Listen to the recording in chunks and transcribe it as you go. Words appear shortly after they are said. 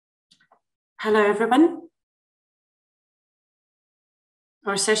Hello, everyone.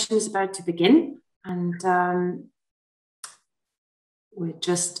 Our session is about to begin, and we'll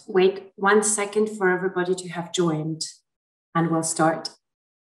just wait 1 second for everybody to have joined, and we'll start.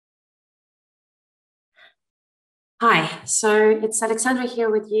 Hi, so it's Alexandra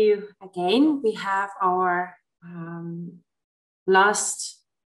here with you again. We have our last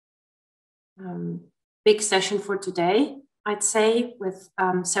big session for today, I'd say, with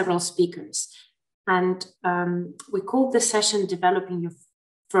several speakers. And we called the session Developing Your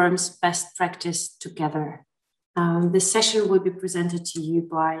Firm's Best Practice Together. This session will be presented to you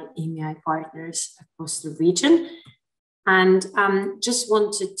by EMEI partners across the region. And just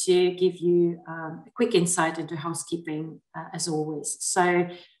wanted to give you a quick insight into housekeeping, as always. So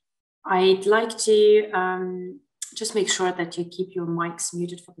I'd like to just make sure that you keep your mics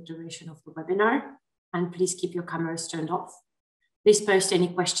muted for the duration of the webinar, and please keep your cameras turned off. Please post any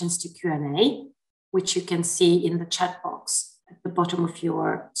questions to Q&A, which you can see in the chat box at the bottom of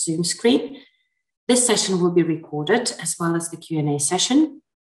your Zoom screen. This session will be recorded, as well as the Q&A session.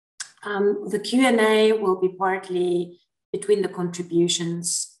 The Q&A will be partly between the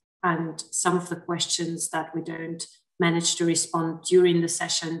contributions, and some of the questions that we don't manage to respond during the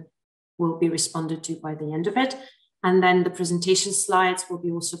session will be responded to by the end of it. And then the presentation slides will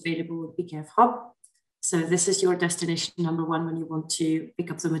be also available with PKF Hub. So this is your destination number one when you want to pick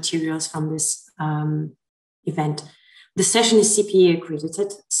up the materials from this event. The session is CPE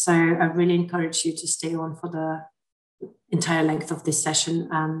accredited, so I really encourage you to stay on for the entire length of this session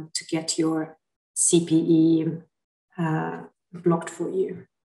to get your CPE blocked for you.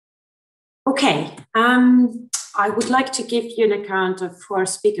 Okay, I would like to give you an account of who our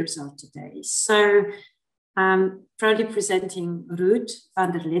speakers are today. So proudly presenting Ruud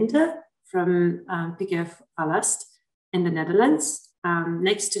van der Linde from PKF Ballast in the Netherlands.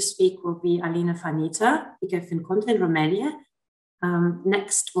 Next to speak will be Alina Vanita, PKF in Conte in Romania.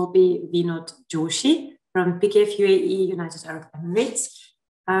 Next will be Vinod Joshi from PKF UAE, United Arab Emirates.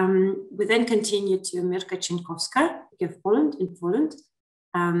 We then continue to Mirka Cienkowska, PKF Poland in Poland.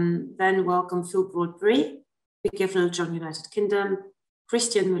 Then welcome Phil Broadbury, PKF Little John, United Kingdom.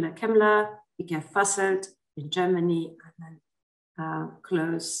 Christian Müller-Kemmler, PKF Fasselt in Germany. And then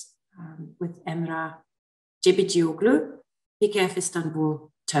close with Emrah Cebecioğlu, PKF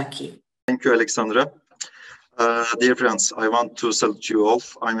Istanbul, Turkey. Thank you, Alexandra. Dear friends, I want to salute you all.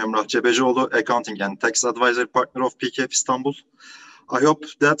 I'm Emrah Cebecioğlu, Accounting and Tax Advisory Partner of PKF Istanbul. I hope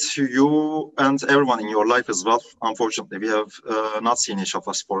that you and everyone in your life as well. Unfortunately, we have not seen each of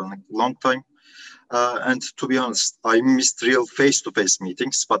us for a long time. And to be honest, I missed real face-to-face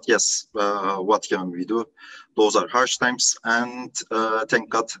meetings. But yes, what can we do? Those are harsh times. And thank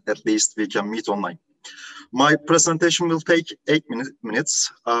God, at least we can meet online. My presentation will take 8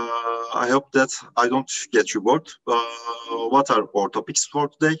 minutes. I hope that I don't get you bored. What are our topics for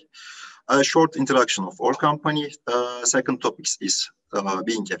today? A short introduction of our company. Second topic is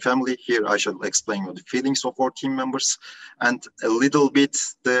being a family. Here I shall explain you the feelings of our team members and a little bit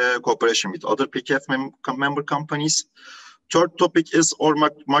the cooperation with other PKF member companies. Third topic is our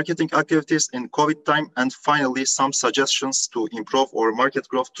marketing activities in COVID time. And finally, some suggestions to improve our market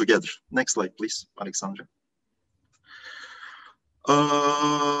growth together. Next slide, please, Alexandra.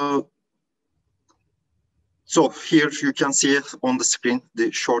 So here you can see on the screen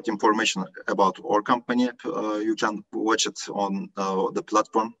the short information about our company. You can watch it on the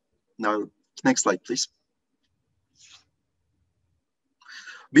platform. Now, next slide, please.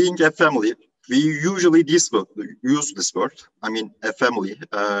 Being a family, we usually use this word. I mean, a family.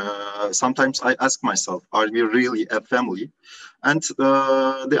 Sometimes I ask myself, are we really a family? And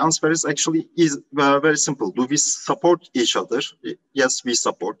the answer is actually very simple. Do we support each other? Yes, we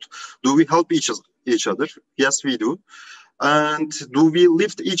support. Do we help each other? Yes, we do. And do we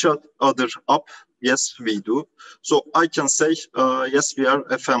lift each other up? Yes, we do. So I can say, yes, we are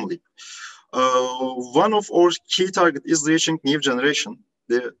a family. One of our key targets is reaching new generation.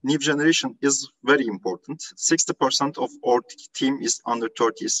 The new generation is very important. 60% of our team is under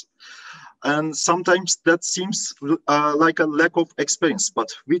 30s. And sometimes that seems like a lack of experience, but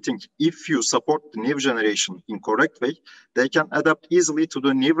we think if you support the new generation in correct way, they can adapt easily to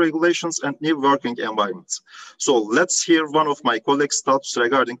the new regulations and new working environments. So let's hear one of my colleagues' thoughts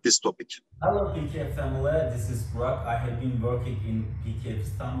regarding this topic. Hello PKF family, this is Burak. I have been working in PKF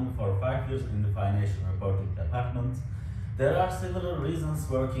Istanbul for 5 years in the financial reporting department. There are several reasons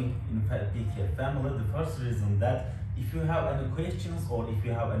working in PKF family. The first reason that if you have any questions or if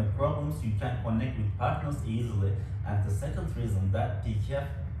you have any problems, you can connect with partners easily. And the second reason that PKF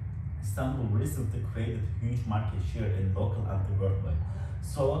Istanbul recently created huge market share in local and the worldwide.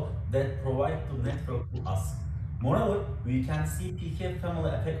 so that provide the network to us. Moreover, we can see PKF family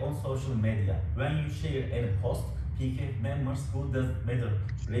effect on social media. When you share any post, PKF members who doesn't matter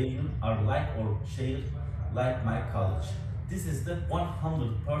region are like or share like my college. This is the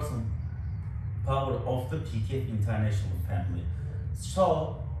 100% power of the PKF international family.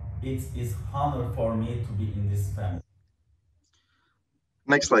 So it is honor for me to be in this family.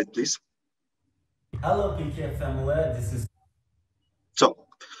 Next slide, please. Hello PKF family, this is So,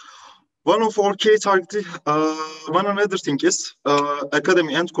 one of our key targets, one another thing is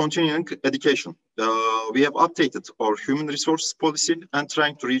academy and continuing education. We have updated our human resources policy and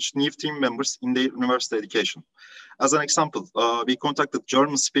trying to reach new team members in their university education. As an example, we contacted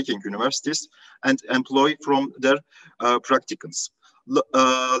German-speaking universities and employ from their practicants.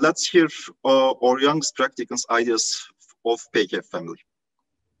 Let's hear our youngest practicants' ideas of PKF family.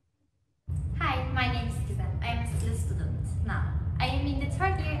 Hi, my name is Gizem. I am a still student now. I am in the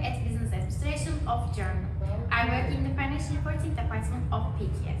third year at Business Administration of Germany. I work in the Financial Reporting Department of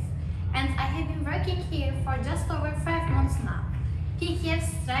PKF. And I have been working here for just over 5 months now. PKF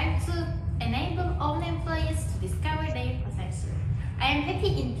strives to enable all employees to discover their potential. I am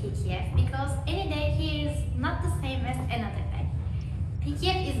happy in PKF because any day here is not the same as another day.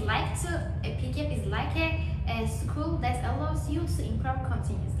 PKF is like a school that allows you to improve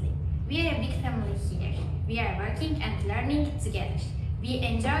continuously. We are a big family here. We are working and learning together. We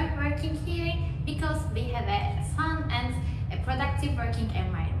enjoy working here because we have a fun and a productive working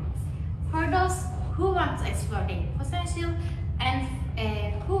environment. For those who want to explore their potential and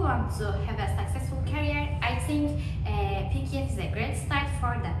who want to have a successful career, I think PKF is a great start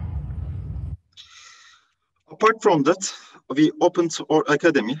for them. Apart from that, we opened our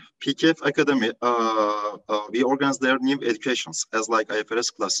academy, PKF Academy. We organized their new educations as like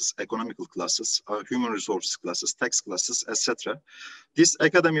IFRS classes, economical classes, human resources classes, tax classes, etc. This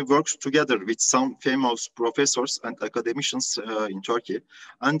academy works together with some famous professors and academicians in Turkey.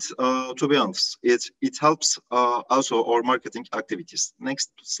 And to be honest, it helps also our marketing activities.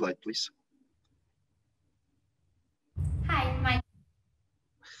 Next slide, please. Hi,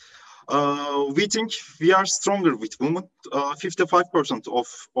 we think we are stronger with women. 55% of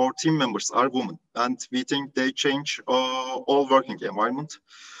our team members are women, and we think they change all working environment.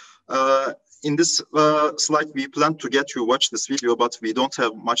 In this slide, we plan to get you watch this video, but we don't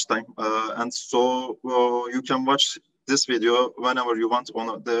have much time, and so you can watch this video whenever you want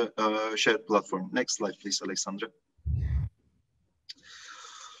on the shared platform. Next slide, please, Alexandra.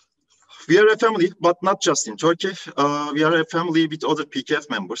 We are a family, but not just in Turkey. We are a family with other PKF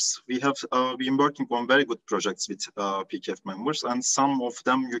members. We have been working on very good projects with PKF members, and some of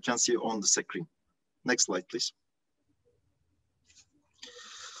them you can see on the screen. Next slide, please.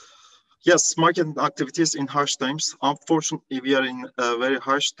 Yes, marketing activities in harsh times. Unfortunately, we are in very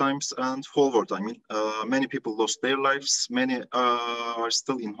harsh times and whole world. I mean, many people lost their lives. Many are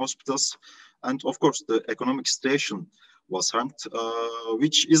still in hospitals. And of course, the economic situation was harmed,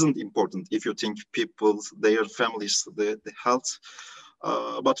 which isn't important if you think people, their families, the health,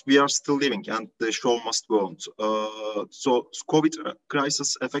 but we are still living and the show must go on. So COVID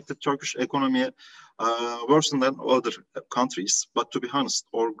crisis affected Turkish economy worse than other countries, but to be honest,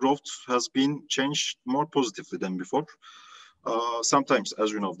 our growth has been changed more positively than before. Sometimes,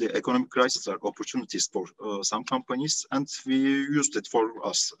 as you know, the economic crisis are opportunities for some companies, and we used it for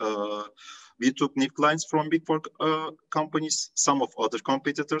us. We took new clients from big four companies, some of other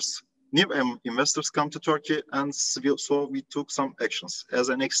competitors. New investors come to Turkey, and so we took some actions. As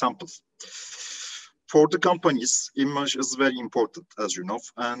an example, for the companies, image is very important, as you know,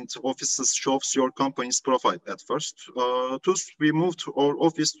 and offices shows your company's profile at first. Thus, we moved our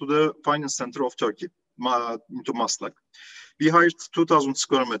office to the finance center of Turkey, into Maslak. We hired 2,000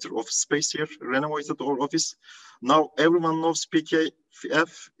 square meter of space here, renovated our office. Now everyone knows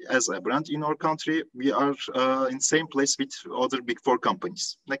PKF as a brand in our country. We are in the same place with other big four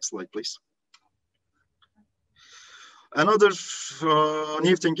companies. Next slide, please. Another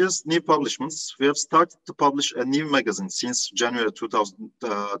new thing is new publishments. We have started to publish a new magazine since January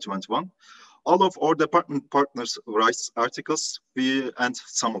 2021. All of our department partners write articles, and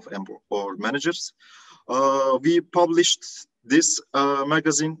some of them our managers. We published this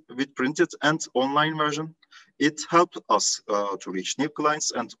magazine with printed and online version. It helped us to reach new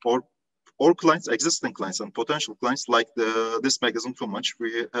clients, and our clients, existing clients and potential clients like this magazine too much.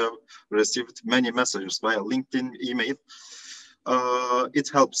 We have received many messages via LinkedIn, email. It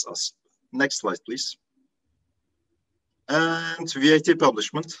helps us. Next slide, please. And VAT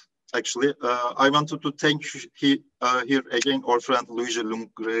publishment. Actually, I wanted to thank here again our friend Luigi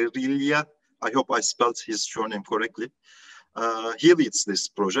Lungrelia. I hope I spelled his surname correctly. He leads this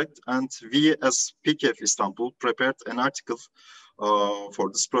project, and we as PKF Istanbul prepared an article for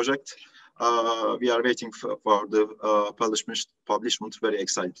this project. We are waiting for the publishment very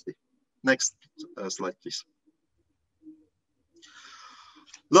excitedly. Next slide, please.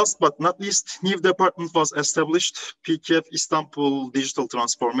 Last but not least, new department was established, PKF Istanbul Digital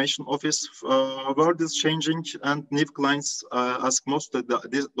Transformation Office. World is changing and new clients ask most of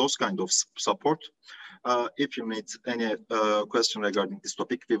those kind of support. If you need any question regarding this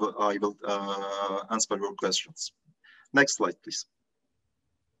topic, I will answer your questions. Next slide, please.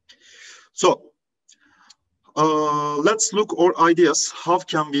 So, let's look our ideas. How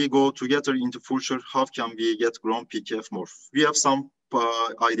can we go together into future? How can we get grown PKF more? We have some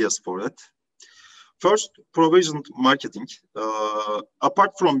ideas for it. First, provisioned marketing.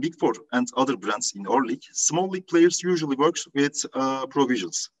 Apart from Big Four and other brands in our league, small league players usually work with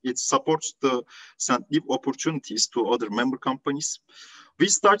provisions. It supports the send new opportunities to other member companies. We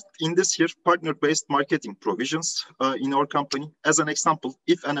started in this year partner-based marketing provisions in our company. As an example,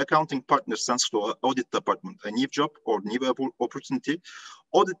 if an accounting partner sends to our audit department a new job or new opportunity,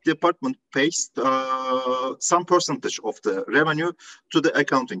 audit department pays some percentage of the revenue to the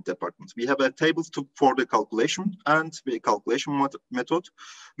accounting department. We have a table for the calculation and the calculation method.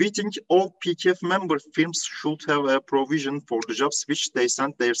 We think all PKF member firms should have a provision for the jobs which they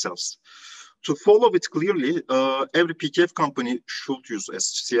send themselves. To follow it clearly, every PKF company should use a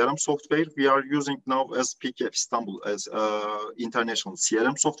CRM software. We are using now as PKF Istanbul as international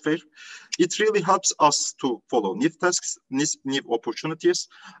CRM software. It really helps us to follow new tasks, new opportunities,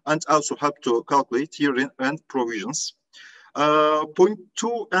 and also help to calculate year-end provisions. Point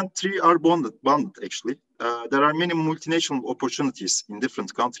 2 and 3 are bonded actually. There are many multinational opportunities in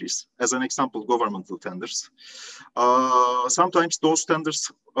different countries. As an example, governmental tenders. Sometimes those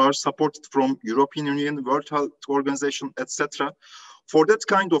tenders are supported from European Union, World Health Organization, etc. For that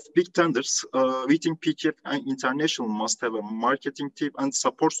kind of big tenders, we think PKF International must have a marketing team and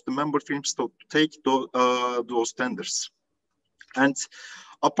supports the member firms to take those tenders. And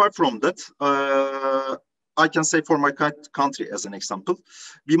apart from that, I can say for my country as an example,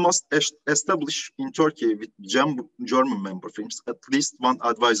 we must establish in Turkey with German member firms at least one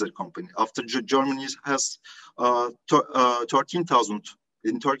advisor company. After Germany has 13,000,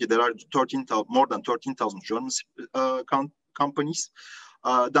 in Turkey there are more than 13,000 German companies.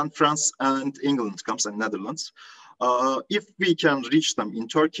 Then France and England comes and Netherlands. If we can reach them in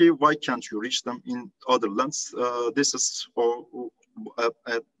Turkey, why can't you reach them in other lands? This is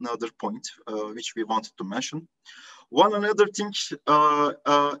another point which we wanted to mention. One another thing,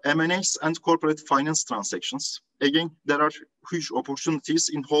 M&As and corporate finance transactions. Again, there are huge opportunities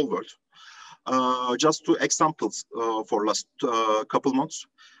in whole world. Just 2 examples for last couple months.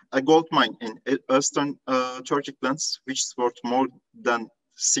 A gold mine in eastern Turkic lands, which is worth more than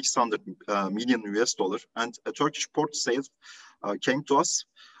 600 million US dollars, and a Turkish port sale came to us.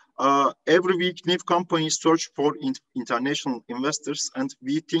 Every week, new companies search for international investors, and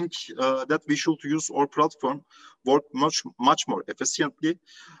we think that we should use our platform, work much more efficiently,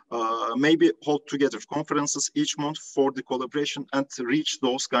 maybe hold together conferences each month for the collaboration and reach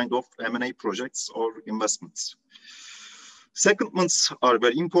those kind of M&A projects or investments. Secondments are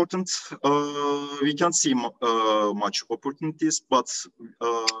very important. We can see much opportunities, but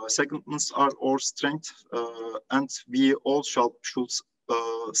secondments are our strength, and we all should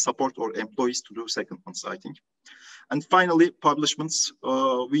support our employees to do secondments, I think. And finally, publishments.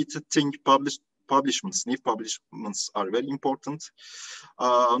 We think new publishments are very important.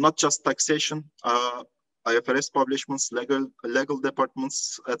 Not just taxation, IFRS publishments, legal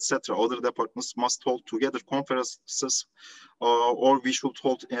departments, etc. Other departments must hold together conferences, or we should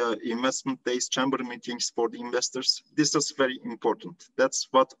hold investment days, chamber meetings for the investors. This is very important. That's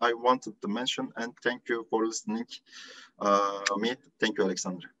what I wanted to mention, and thank you for listening me. Thank you,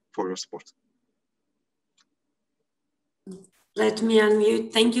 Alexandra, for your support. Let me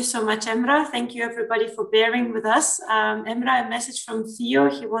unmute. Thank you so much, Emrah. Thank you, everybody, for bearing with us. Emrah, a message from Theo.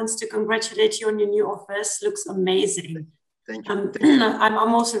 He wants to congratulate you on your new office. Looks amazing. Thank you.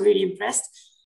 I'm also really impressed.